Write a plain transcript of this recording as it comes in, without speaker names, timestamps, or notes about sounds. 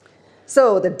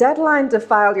So the deadline to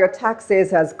file your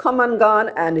taxes has come and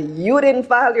gone, and you didn't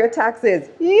file your taxes.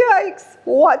 Yikes!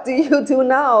 What do you do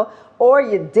now? Or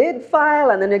you did file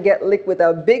and then you get licked with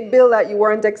a big bill that you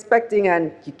weren't expecting,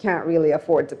 and you can't really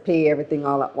afford to pay everything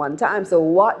all at one time. So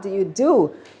what do you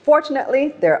do?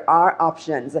 Fortunately, there are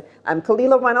options. I'm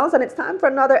Kalila Reynolds, and it's time for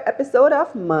another episode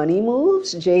of Money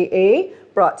Moves JA,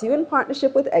 brought to you in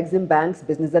partnership with Exim Bank's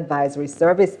Business Advisory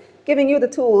Service, giving you the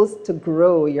tools to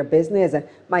grow your business.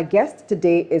 My guest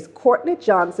today is Courtney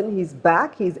Johnson. He's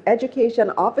back. He's Education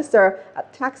Officer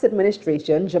at Tax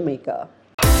Administration Jamaica.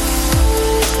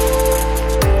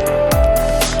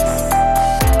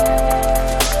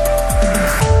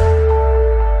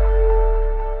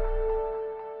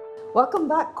 Welcome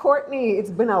back, Courtney. It's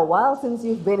been a while since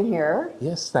you've been here.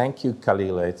 Yes, thank you,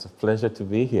 Kalila. It's a pleasure to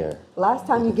be here. Last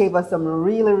time you gave us some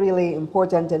really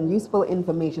important and useful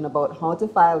information about how to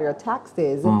file your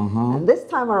taxes. And this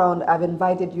time around, I've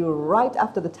invited you right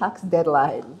after the tax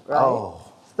deadline, right? Oh.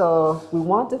 So we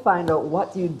want to find out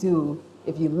what you do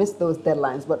if you miss those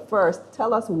deadlines. But first,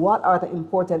 tell us, what are the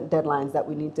important deadlines that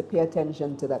we need to pay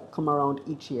attention to that come around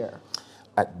each year?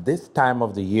 At this time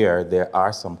of the year, there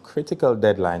are some critical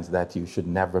deadlines that you should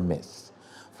never miss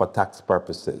for tax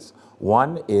purposes.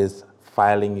 One is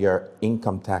filing your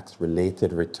income tax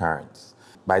related returns.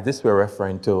 By this, we're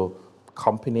referring to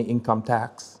company income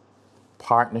tax,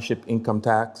 partnership income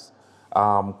tax,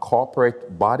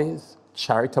 corporate bodies,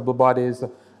 charitable bodies,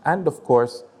 and of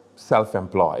course,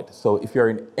 self-employed. So if you're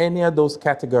in any of those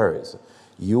categories,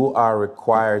 you are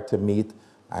required to meet,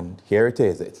 and here it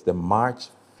is, it's the March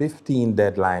 15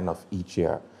 deadline of each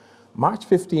year. March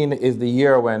 15 is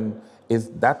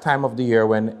that time of the year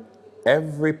when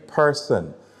every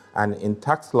person, and in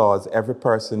tax laws, every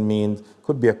person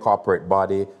could be a corporate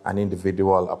body, an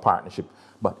individual, a partnership,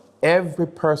 but every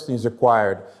person is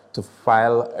required to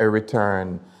file a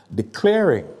return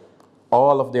declaring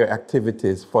all of their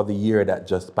activities for the year that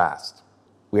just passed.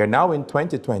 We are now in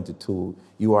 2022.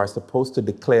 You are supposed to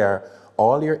declare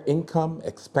all your income,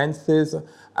 expenses,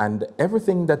 and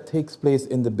everything that takes place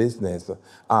in the business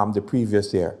the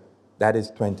previous year. That is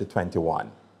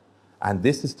 2021. And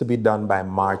this is to be done by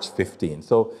March 15.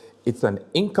 So it's an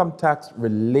income tax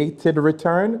related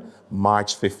return,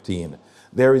 March 15.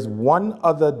 There is one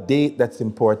other date that's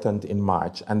important in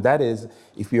March, and that is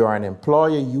if you are an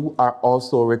employer, you are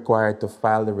also required to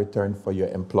file the return for your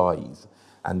employees.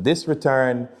 And this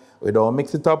return, we don't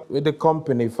mix it up with the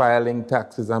company filing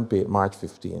taxes and pay it March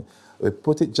 15. We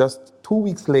put it just 2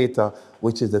 weeks later,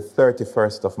 which is the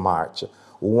 31st of March.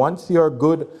 Once you're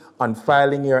good on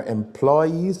filing your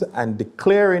employees and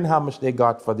declaring how much they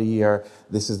got for the year,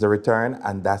 this is the return,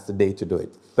 and that's the day to do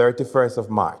it, 31st of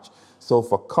March. So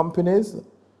for companies,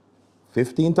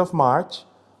 15th of March,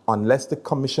 unless the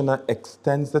commissioner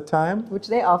extends the time. Which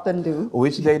they often do.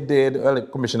 Which they did. Well, the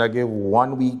commissioner gave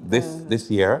 1 week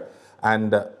this year,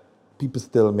 and people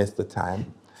still miss the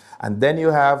time. And then you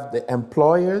have the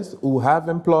employers who have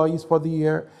employees for the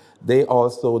year. They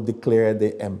also declare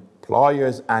the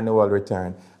employer's annual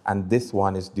return, and this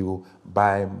one is due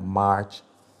by March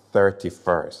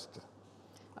 31st.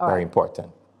 Very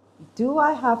important. Do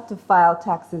I have to file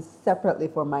taxes separately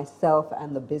for myself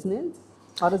and the business?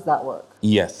 How does that work?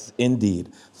 Yes,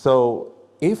 indeed. So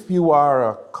if you are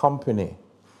a company,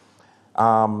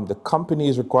 the company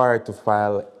is required to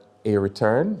file a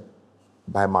return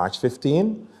by March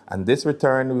 15, and this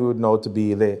return we would know to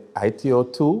be the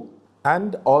ITO2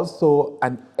 and also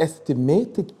an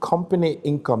estimated company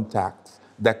income tax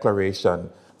declaration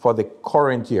for the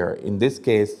current year. In this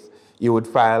case, you would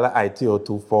file an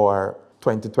ITO2 for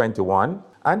 2021,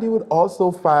 and you would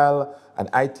also file an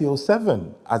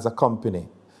ITO7 as a company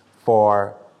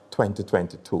for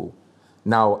 2022.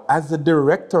 Now, as the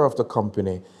director of the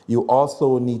company, you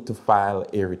also need to file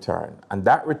a return, and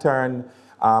that return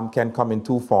can come in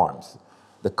two forms.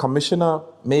 The commissioner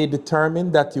may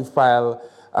determine that you file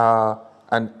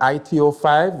an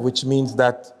ITO5, which means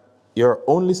that your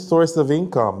only source of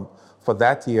income for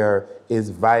that year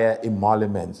is via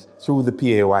emoluments through the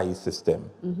PAYE system.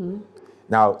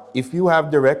 Now, if you have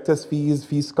director's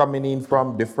fees coming in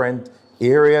from different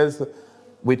areas,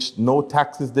 which no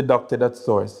tax is deducted at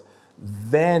source,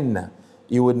 then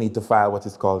you would need to file what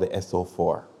is called the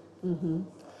SO4.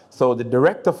 So the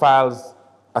director files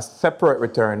a separate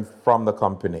return from the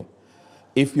company.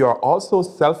 If you are also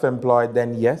self-employed,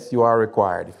 then yes, you are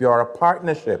required. If you are a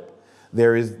partnership,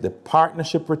 there is the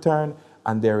partnership return,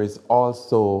 and there is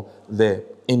also the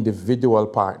individual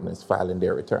partners filing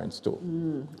their returns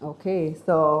too. Okay,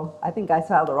 so I think I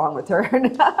filed the wrong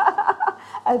return.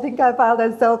 I think I filed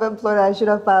as self-employed. I should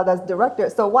have filed as director.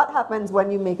 So what happens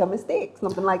when you make a mistake?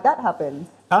 Something like that happens.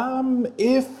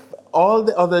 If all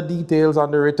the other details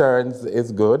on the returns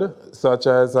is good, such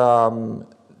as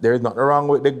there is nothing wrong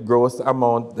with the gross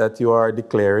amount that you are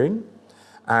declaring,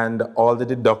 and all the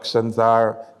deductions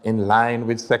are in line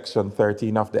with Section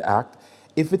 13 of the Act,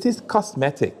 if it is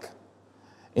cosmetic,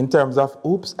 in terms of,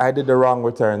 oops, I did the wrong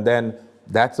return, then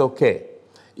that's okay.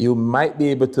 You might be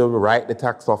able to write the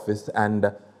tax office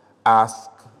and ask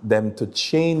them to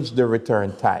change the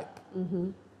return type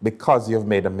because you've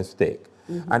made a mistake.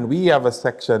 And we have a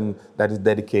section that is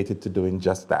dedicated to doing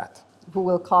just that. Who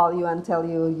will call you and tell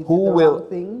you you did Who the will? wrong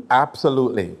thing?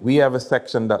 Absolutely. We have a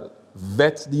section that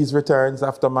vets these returns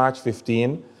after March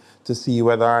 15 to see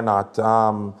whether or not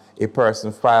a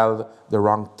person filed the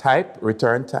wrong type,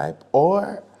 return type,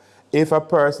 or if a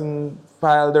person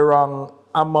filed the wrong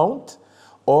amount,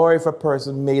 or if a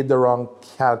person made the wrong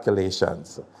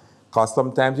calculations. Because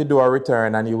sometimes you do a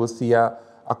return and you will see a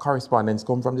correspondence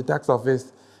come from the tax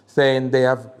office saying they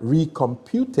have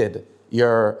recomputed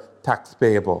your tax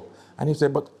payable. And you say,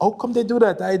 but how come they do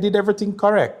that? I did everything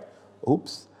correct.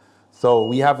 Oops. So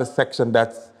we have a section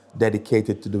that's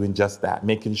dedicated to doing just that,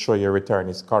 making sure your return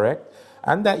is correct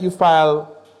and that you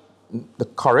file the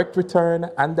correct return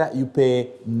and that you pay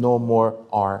no more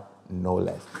or no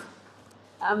less.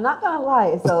 I'm not gonna lie,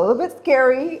 it's a little bit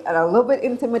scary and a little bit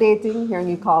intimidating hearing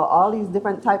you call all these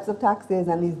different types of taxes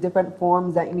and these different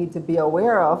forms that you need to be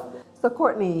aware of. So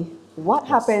Courtney, what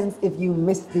happens if you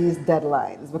miss these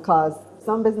deadlines? Because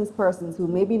some business persons who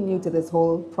may be new to this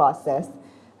whole process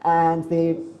and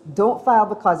they don't file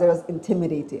because they're just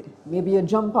intimidated. Maybe you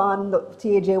jump on the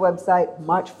TAJ website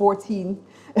March 14th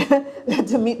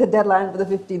to meet the deadline for the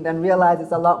 15th and realize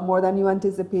it's a lot more than you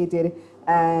anticipated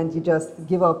and you just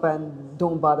give up and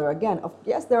don't bother again.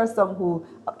 Yes, there are some who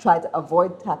try to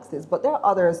avoid taxes, but there are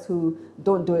others who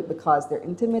don't do it because they're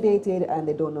intimidated and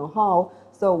they don't know how.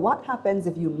 So what happens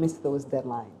if you miss those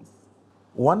deadlines?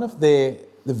 One of the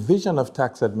vision of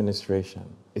tax administration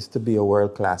is to be a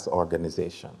world-class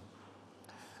organization.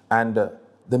 And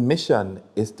the mission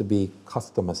is to be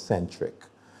customer-centric.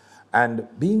 And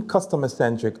being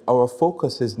customer-centric, our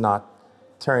focus is not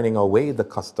turning away the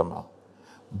customer,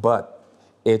 but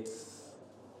it's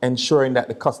ensuring that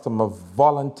the customer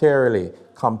voluntarily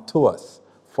come to us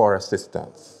for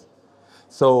assistance.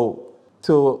 So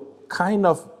to kind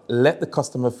of let the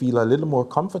customer feel a little more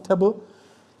comfortable,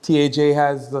 TAJ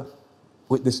has,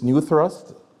 with this new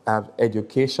thrust, have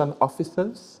education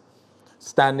officers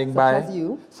standing by. Such as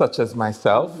you. Such as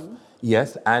myself.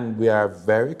 Yes, and we are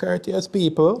very courteous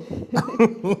people.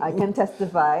 I can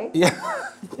testify. Yeah,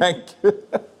 thank you.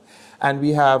 And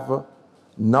we have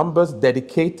numbers,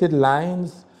 dedicated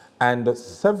lines, and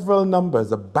several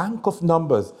numbers, a bank of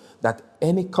numbers that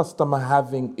any customer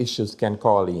having issues can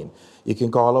call in. You can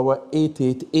call our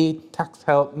 888 tax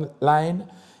help line.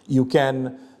 You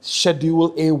can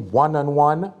schedule a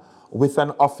one-on-one with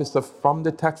an officer from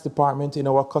the tax department in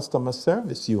our customer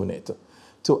service unit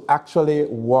to actually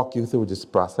walk you through this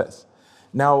process.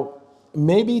 Now,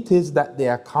 maybe it is that the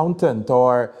accountant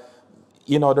or,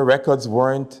 the records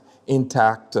weren't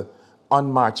intact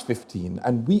on March 15,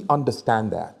 and we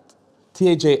understand that.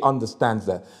 TAJ understands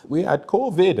that. We had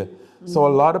COVID, so a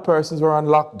lot of persons were on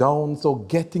lockdown, so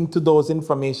getting to those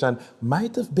information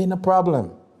might have been a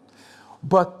problem.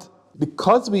 But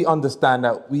because we understand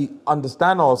that, we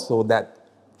understand also that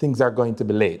things are going to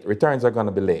be late, returns are going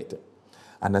to be late.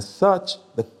 And as such,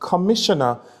 the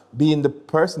commissioner, being the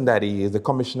person that he is, the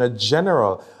Commissioner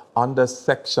General under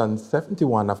Section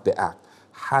 71 of the Act,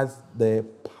 has the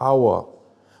power.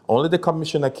 Only the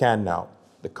commissioner can now.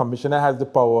 The commissioner has the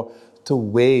power to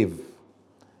waive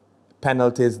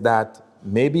penalties that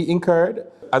may be incurred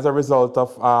as a result of,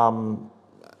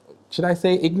 should I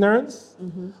say, ignorance,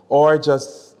 or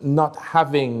just not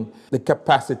having the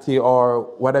capacity or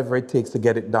whatever it takes to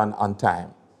get it done on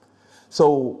time.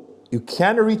 So you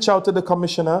can reach out to the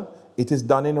commissioner. It is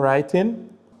done in writing.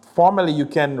 Formally, you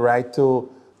can write to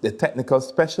the technical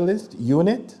specialist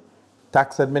unit,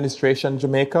 Tax Administration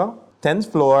Jamaica,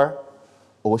 10th floor,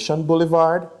 Ocean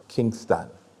Boulevard, Kingston.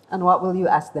 And what will you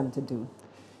ask them to do?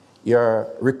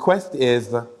 Your request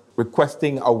is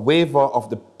requesting a waiver of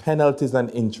the penalties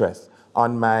and interest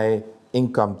on my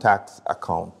income tax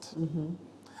account.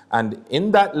 And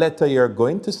in that letter, you're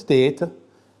going to state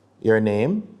your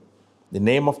name, the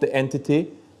name of the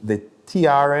entity, the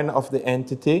TRN of the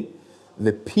entity,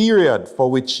 the period for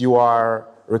which you are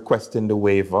requesting the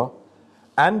waiver,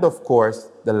 and of course,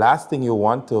 the last thing you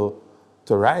want to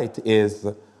write is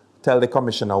tell the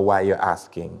commissioner why you're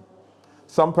asking.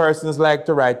 Some persons like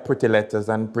to write pretty letters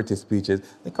and pretty speeches.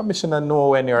 The commissioner know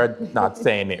when you're not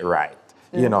saying it right,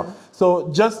 you know.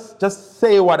 So just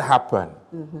say what happened.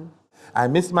 I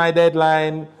missed my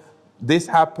deadline. This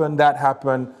happened, that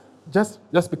happened. Just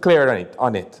be clear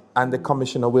on it, and the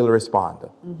commissioner will respond.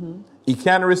 He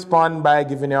can respond by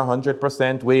giving you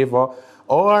 100% waiver,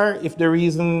 or if the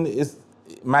reason is,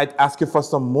 might ask you for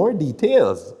some more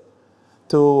details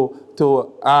to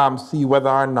see whether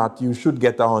or not you should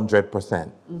get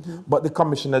 100%. But the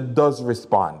commissioner does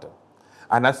respond.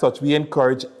 And as such, we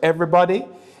encourage everybody,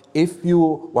 if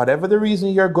you, whatever the reason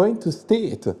you're going to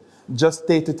state, just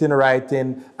state it in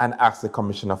writing and ask the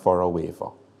commissioner for a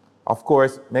waiver. Of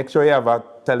course, make sure you have a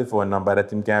telephone number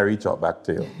that he can reach out back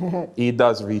to you. He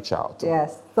does reach out.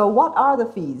 Yes. So what are the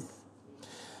fees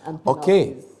and penalties?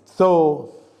 Okay. So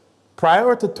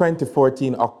prior to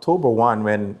 2014, October 1,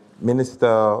 when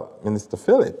Minister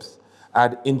Phillips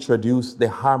had introduced the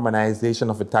harmonization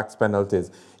of the tax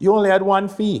penalties, you only had one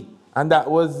fee, and that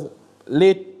was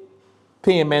late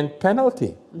payment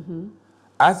penalty.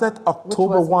 As at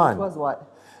October 1, which was what?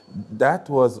 that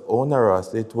was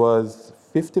onerous. It was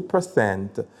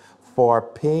 50% for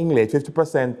paying late,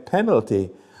 50% penalty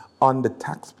on the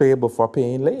tax payable for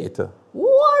paying late.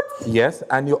 What? Yes,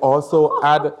 and you also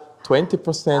add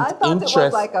 20% I thought interest it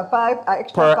was like a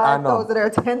extra per 5,000 or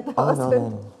annum.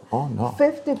 10,000. Oh no.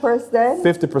 50%?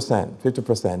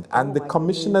 50%. And the my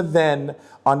commissioner then,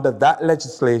 under that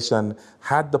legislation,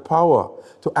 had the power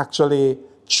to actually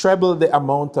treble the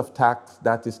amount of tax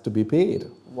that is to be paid.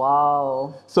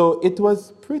 Wow. So it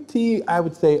was pretty, I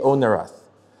would say, onerous.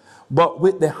 But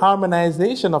with the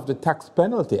harmonization of the tax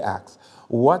penalty acts,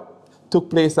 what took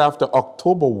place after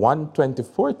October 1,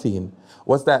 2014,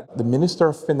 was that the Minister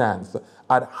of Finance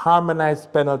had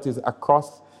harmonized penalties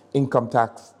across income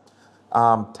tax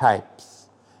types,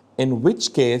 in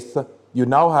which case you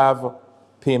now have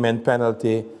payment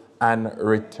penalty and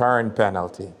return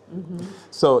penalty.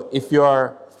 So if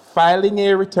you're filing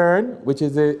a return, which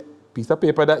is a piece of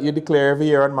paper that you declare every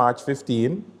year on March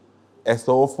 15,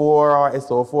 SO4 or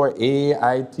SO4A,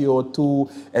 ITO2,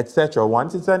 etc.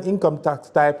 Once it's an income tax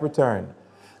type return,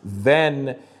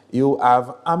 then you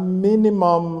have a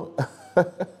minimum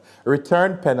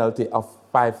return penalty of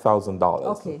 $5,000.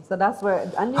 Okay, so that's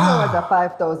where I knew there was a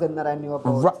 5,000 that I knew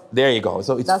about. There you go.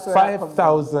 So it's That's where that comes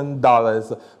from.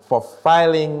 $5,000 for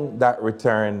filing that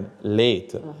return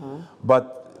late.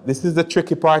 But this is the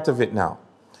tricky part of it now.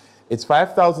 It's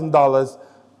 $5,000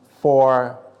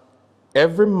 for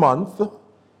every month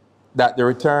that the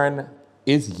return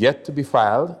is yet to be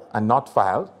filed and not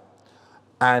filed,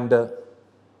 and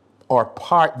or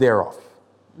part thereof.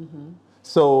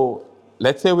 So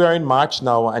let's say we are in March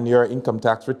now, and your income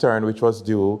tax return, which was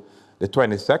due the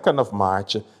 22nd of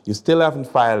March, you still haven't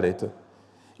filed it.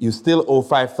 You still owe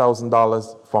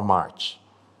 $5,000 for March,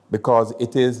 because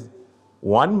it is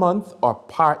 1 month or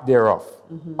part thereof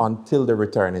until the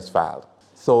return is filed.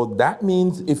 So that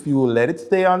means if you let it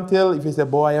stay until, if you say,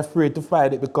 boy, I'm afraid to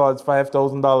file it because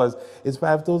 $5,000, it's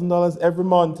 $5,000 every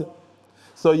month.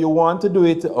 So you want to do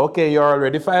it, okay, you're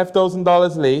already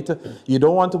 $5,000 late. You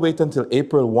don't want to wait until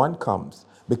April 1 comes,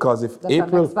 because if That's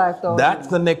April, the next $5,000. that's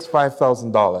the next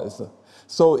 $5,000.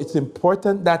 So it's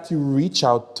important that you reach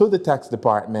out to the tax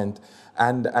department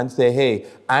and say, hey,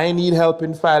 I need help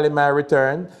in filing my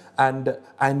return, and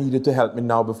I need you to help me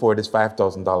now before this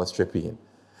 $5,000 trip in.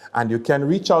 And you can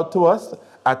reach out to us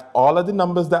at all of the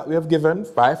numbers that we have given,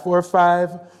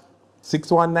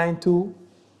 545-6192,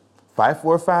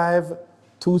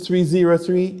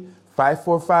 545-2303,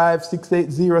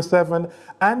 545-6807,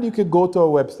 and you could go to our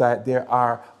website. There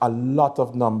are a lot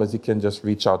of numbers you can just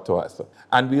reach out to us.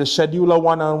 And we'll schedule a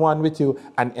one-on-one with you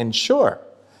and ensure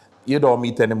you don't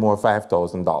meet any more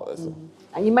 $5,000.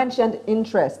 And you mentioned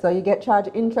interest, so you get charged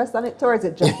interest on it, or is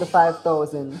it just the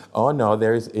 5,000? Oh no,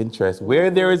 there is interest.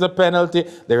 Where there is a penalty,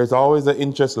 there is always an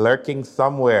interest lurking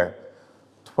somewhere.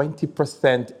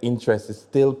 20% interest is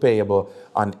still payable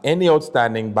on any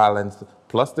outstanding balance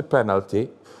plus the penalty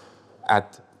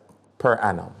per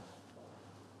annum.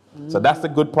 So that's the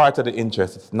good part of the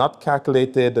interest. It's not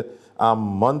calculated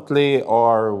monthly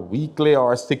or weekly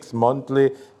or 6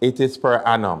 monthly. It is per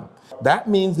annum. That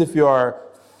means if you're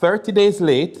 30 days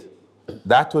late,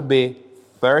 that would be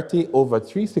 30 over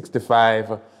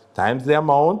 365 times the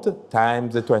amount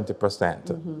times the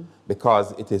 20%,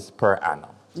 because it is per annum.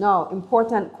 No,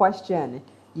 important question.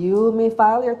 You may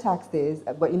file your taxes,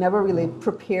 but you never really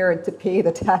prepared to pay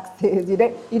the taxes. You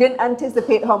didn't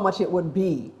anticipate how much it would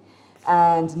be.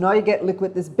 And now you get licked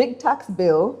with this big tax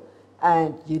bill,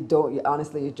 and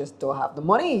honestly, you just don't have the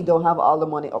money. You don't have all the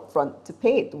money up front to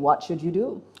pay it. What should you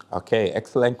do? Okay,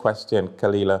 excellent question,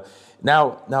 Kalila.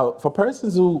 Now, for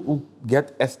persons who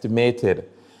get estimated,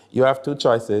 you have two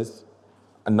choices,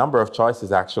 a number of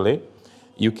choices actually.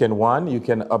 You can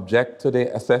object to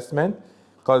the assessment,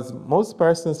 because most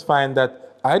persons find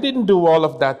that I didn't do all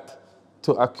of that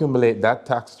to accumulate that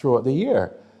tax throughout the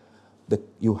year.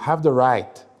 You have the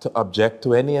right to object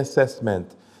to any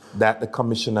assessment that the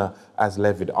commissioner has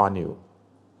levied on you.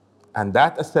 And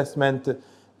that assessment,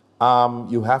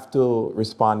 you have to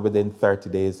respond within 30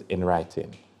 days in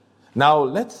writing. Now,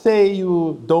 let's say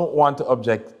you don't want to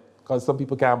object, because some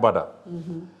people can't bother.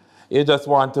 You just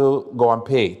want to go and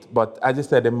pay it. But as you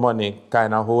said, the money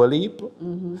kind of whole heap.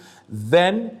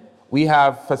 Then we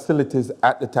have facilities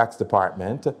at the tax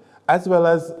department, as well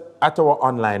as at our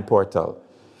online portal.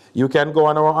 You can go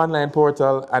on our online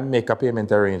portal and make a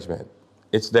payment arrangement.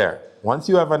 It's there. Once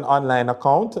you have an online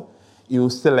account, you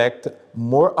select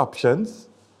more options,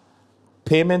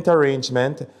 payment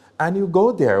arrangement, and you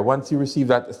go there once you receive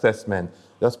that assessment.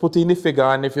 Just put in the figure,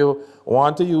 and if you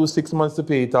want to use 6 months to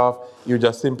pay it off, you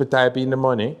just simply type in the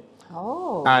money,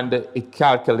 and it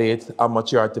calculates how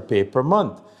much you are to pay per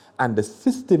month. And the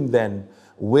system then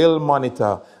will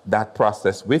monitor that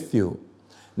process with you.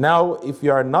 Now, if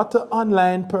you are not an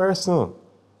online person,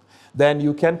 then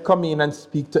you can come in and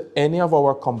speak to any of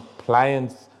our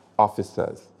compliance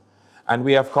officers. And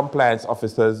we have compliance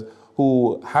officers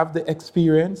who have the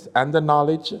experience and the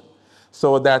knowledge,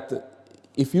 so that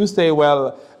if you say,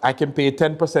 well, I can pay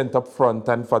 10% up front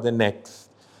and for the next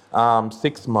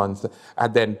 6 months,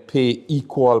 and then pay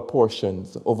equal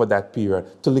portions over that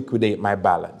period to liquidate my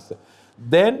balance,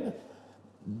 then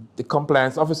the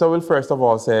compliance officer will first of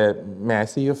all say, may I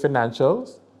see your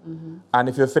financials? And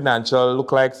if your financial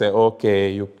look like, say,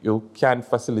 okay, you can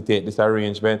facilitate this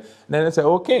arrangement, then they say,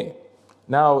 okay.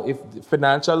 Now, if the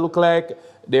financial look like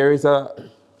there is a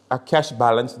cash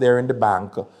balance there in the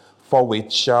bank for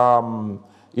which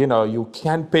you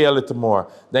can pay a little more,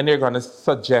 then they're going to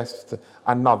suggest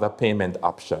another payment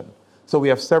option. So we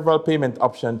have several payment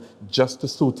options just to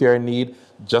suit your need,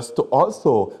 just to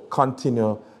also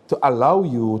continue to allow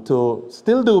you to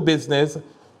still do business,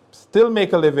 still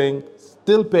make a living,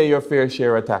 still pay your fair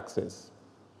share of taxes.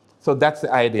 So that's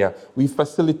the idea. We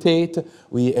facilitate,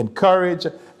 we encourage,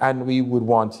 and we would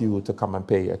want you to come and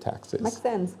pay your taxes. Makes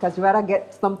sense, because you rather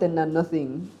get something than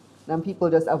nothing, than people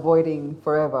just avoiding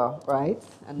forever, right?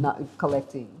 And not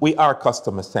collecting. We are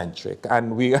customer centric,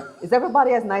 and we. Is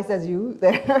everybody as nice as you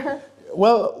there?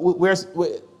 Well,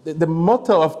 the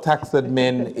motto of tax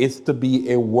admin is to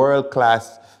be a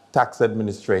world-class tax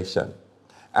administration,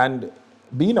 and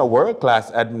being a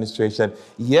world-class administration,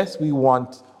 yes, we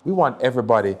want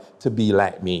everybody to be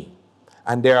like me.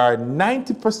 And there are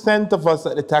 90% of us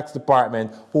at the tax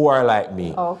department who are like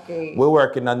me. Okay. We're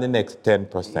working on the next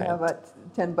 10%. You have a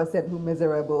 10% who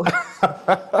miserable.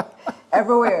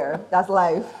 Everywhere. That's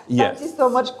life. Yes. Thank you so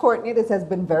much, Courtney. This has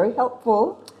been very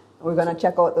helpful. We're going to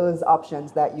check out those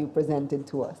options that you presented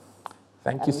to us.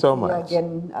 Thank you so much. And we'll see you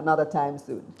again another time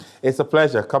soon. It's a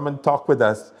pleasure. Come and talk with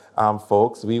us,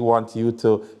 folks. We want you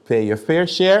to pay your fair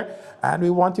share, and we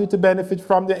want you to benefit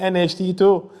from the NHT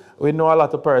too. We know a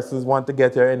lot of persons want to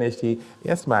get your NHT.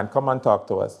 Yes, man, come and talk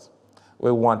to us.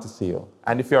 We want to see you.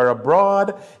 And if you're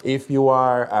abroad, if you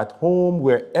are at home,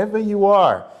 wherever you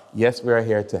are, yes, we are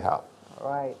here to help. All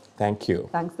right. Thank you.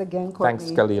 Thanks again, Courtney.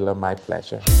 Thanks, Kalila. My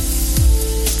pleasure.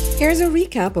 Here's a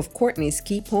recap of Courtney's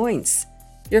key points.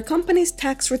 Your company's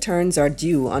tax returns are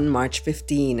due on March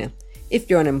 15. If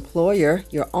you're an employer,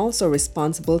 you're also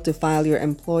responsible to file your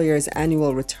employer's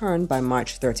annual return by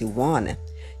March 31.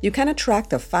 You can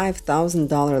attract a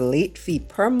 $5,000 late fee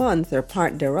per month or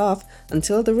part thereof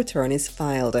until the return is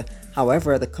filed.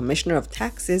 However, the Commissioner of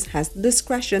Taxes has the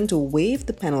discretion to waive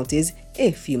the penalties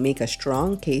if you make a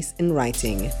strong case in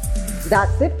writing.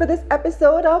 That's it for this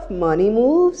episode of Money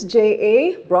Moves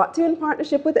JA, brought to you in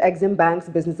partnership with Exim Bank's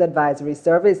Business Advisory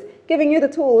Service, giving you the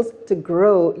tools to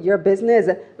grow your business.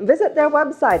 Visit their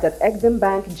website at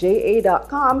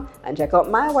eximbankja.com and check out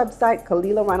my website,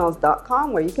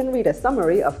 KalilaReynolds.com, where you can read a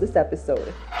summary of this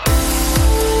episode.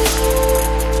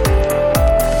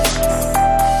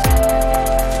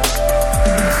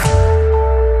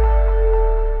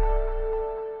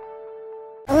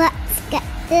 Let's get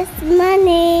this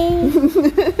money.